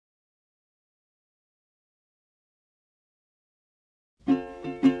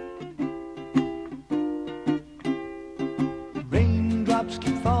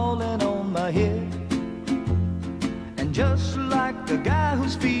just like a guy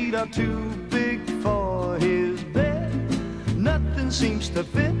whose feet are too big for his bed. Nothing seems to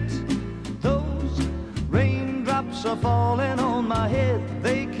fit. Those raindrops are falling on my head,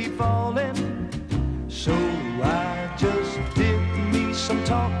 they keep falling. So I just did me some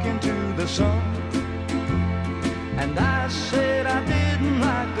talking to the sun, and I said I didn't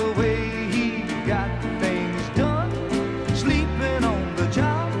like the way he got things done, sleeping on the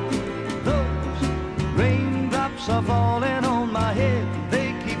job. Those raindrops are falling on my head, they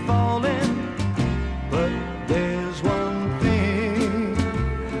keep falling. But there's one thing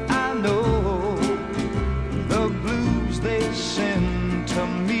I know, the blues they send to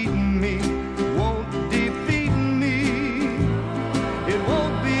meet me won't defeat me. It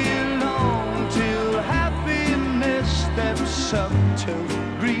won't be long till happiness steps up to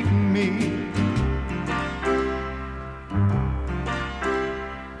greet me.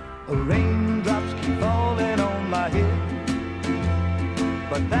 Raindrops keep falling on my head,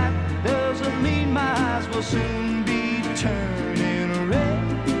 but that doesn't mean my eyes will soon be turning red.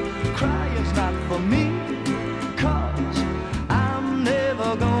 Crying's not for me, 'cause I'm never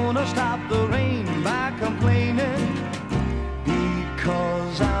gonna stop the rain by complaining,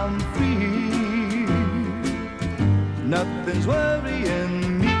 because I'm free. Nothing's worrying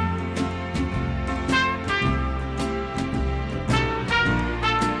me.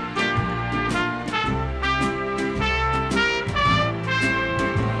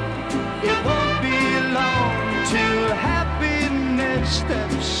 It won't be long till happiness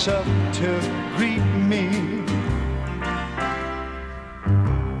steps up to greet me.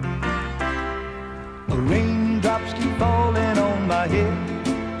 Raindrops keep falling on my head,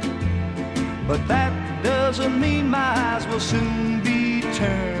 but that doesn't mean my eyes will soon be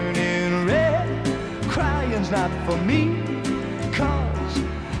turning red. Crying's not for me, 'cause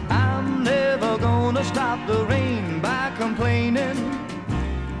I'm never gonna stop the rain by complaining,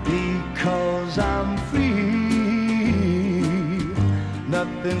 because I'm free.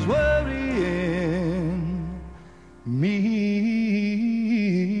 Nothing's worrying